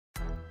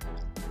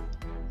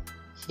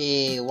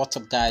Hey, what's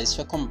up guys,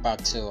 welcome back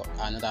to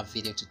another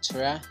video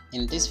tutorial.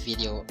 In this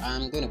video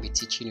I'm going to be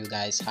teaching you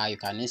guys how you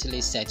can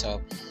easily set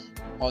up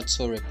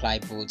auto reply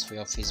bots for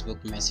your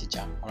Facebook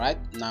Messenger. Alright,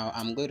 now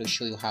I'm going to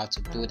show you how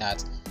to do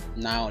that.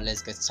 Now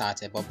let's get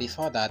started. But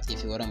before that,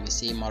 if you want to be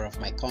seeing more of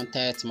my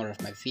content, more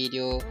of my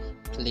video,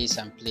 please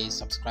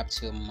subscribe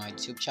to my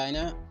YouTube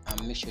channel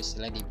and make sure you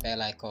select the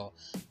bell icon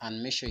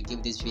and make sure you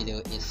give this video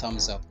a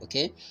thumbs up.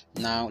 Okay,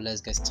 now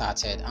let's get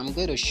started. I'm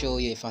going to show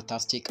you a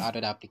fantastic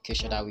Android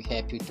application that will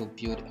help you to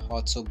build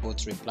auto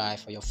bot reply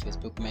for your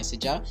Facebook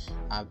Messenger.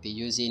 I've been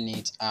using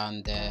it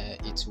and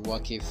it's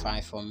working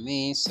fine for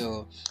me,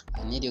 so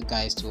I need you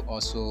guys to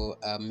also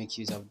make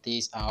use of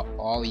this,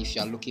 or if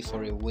you are looking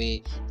for a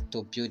way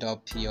to build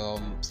up your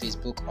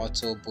Facebook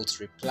auto bot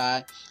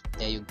reply,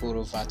 then you go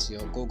over to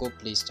your Google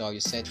Play Store, you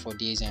search for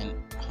this and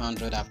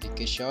Android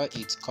application.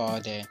 It's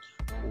called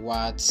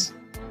What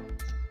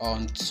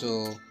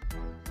Auto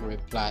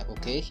Reply.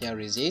 Okay, here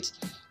is it.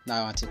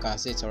 Now as you can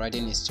see, it's already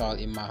installed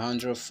in my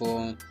Android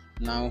phone.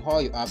 Now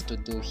all you have to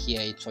do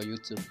here is for you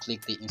to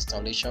click the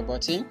installation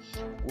button.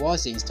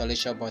 Once the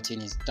installation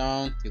button is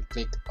done, you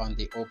click on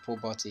the open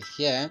button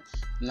here.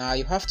 Now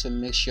you have to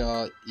make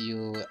sure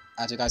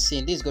as you can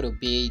see, this is going to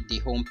be the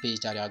home page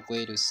that you are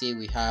going to see.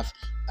 We have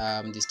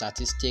the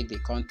statistic, the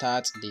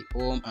contact, the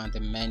home and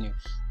the menu.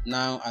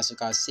 Now as you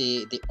can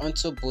see, the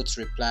auto bot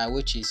reply,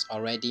 which is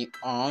already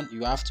on,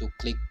 you have to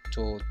click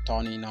to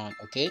turn it on.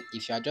 Okay,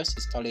 if you are just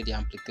installing the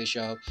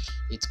application,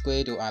 it's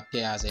going to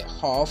appear as a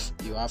off.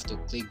 You have to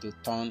click to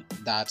turn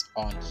that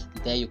on.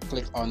 Then you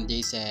click on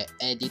this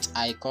edit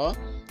icon.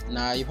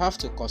 Now you have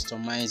to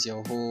customize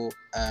your whole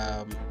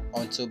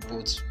auto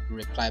bot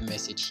reply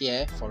message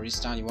here. For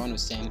instance, you want to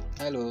send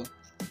hello,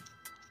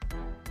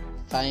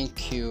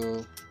 thank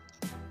you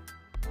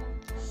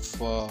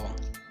for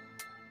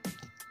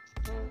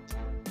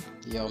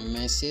your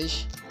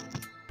message,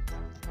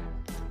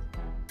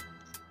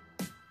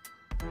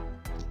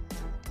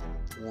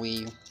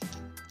 we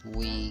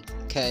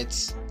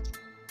get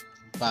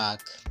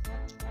back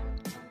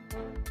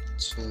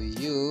to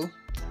you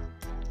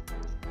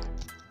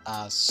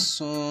as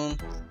soon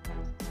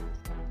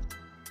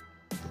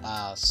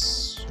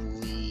as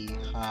we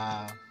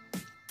are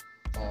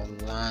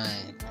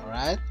online. All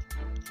right,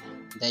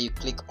 then you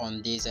click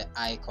on this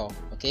icon.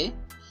 Okay,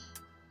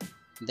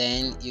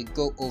 then you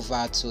go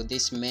over to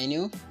this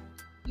menu.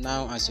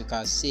 Now as you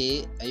can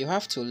see, you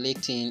have to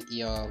link in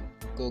your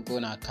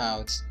Google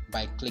account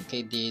by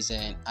clicking this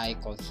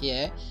icon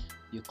here.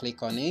 You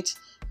click on it,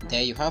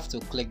 then you have to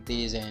click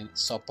this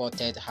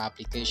supported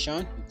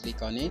application. You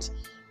click on it.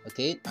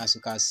 Okay, as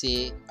you can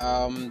see,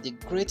 the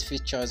great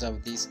features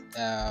of this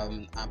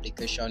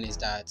application is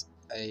that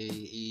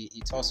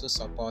it also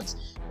supports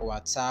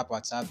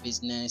WhatsApp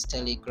Business,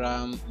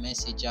 Telegram,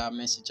 Messenger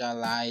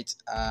Lite,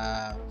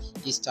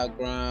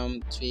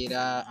 Instagram,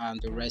 Twitter,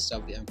 and the rest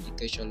of the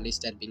application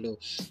listed below.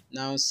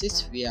 Now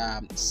since we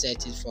are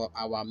setting for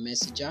our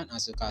Messenger,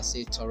 as you can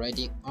see, it's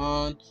already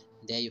on.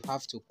 Then you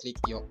have to click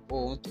your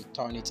own to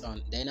turn it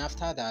on. Then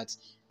after that,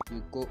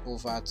 you go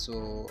over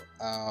to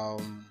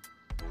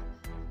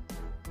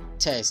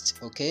test.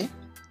 Okay,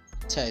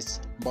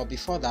 test. But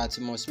before that,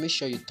 you must make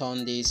sure you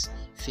turn these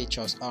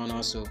features on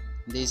also,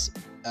 this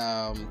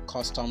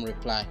custom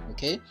reply.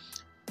 Okay,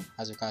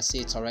 as you can see,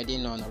 it's already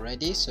on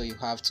already, so you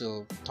have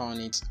to turn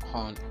it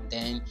on.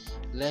 Then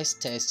let's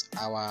test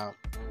our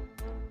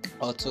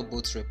auto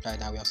bot reply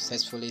that we have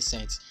successfully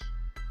sent.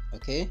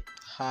 Okay,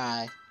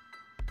 hi.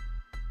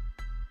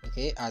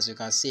 Okay, as you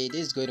can see,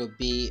 this is going to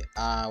be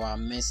our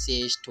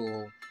message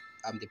to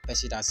the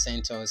person that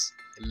sent us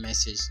a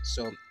message.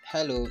 So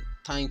hello,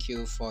 thank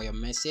you for your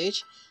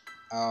message,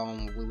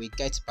 we will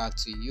get back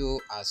to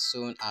you as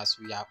soon as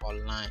we are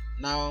online.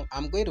 Now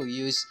I'm going to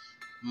use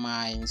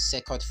my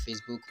second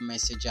Facebook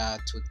Messenger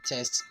to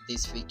test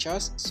these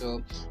features.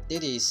 So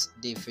this is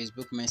the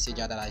Facebook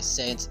Messenger that I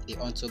sent the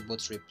auto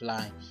bot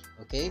reply.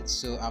 Okay,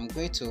 so I'm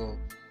going to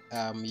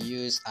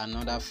use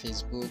another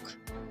Facebook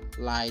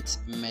Lite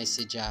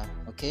Messenger.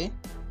 Okay,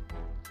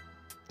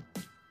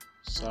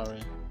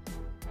 sorry.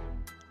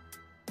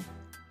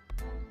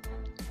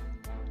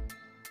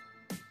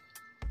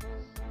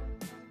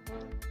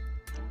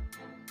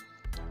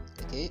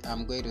 Okay,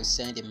 I'm going to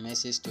send a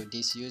message to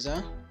this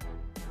user.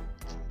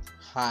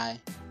 Hi.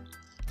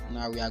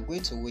 Now we are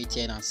going to wait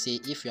here and see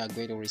if we are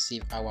going to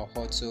receive our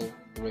auto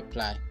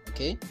reply.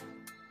 Okay,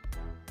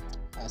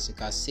 as you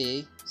can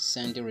see,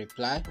 send the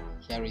reply.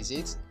 Here is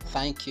it.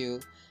 Thank you.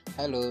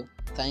 Hello,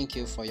 thank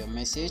you for your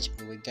message,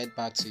 we will get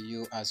back to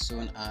you as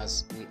soon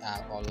as we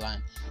are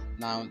online.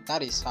 Now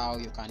that is how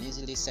you can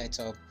easily set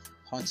up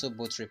auto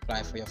bot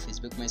reply for your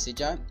Facebook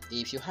Messenger.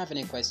 If you have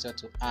any question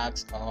to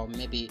ask, or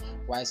maybe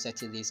while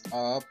setting this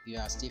up you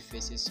are still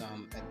facing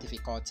some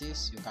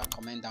difficulties, you can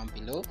comment down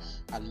below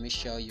and make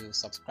sure you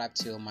subscribe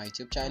to my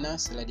YouTube channel,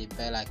 select the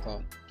bell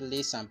icon.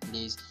 Please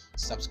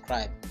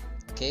subscribe.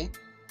 Okay,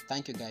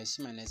 thank you guys,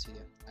 see you in my next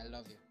video. I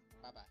love you.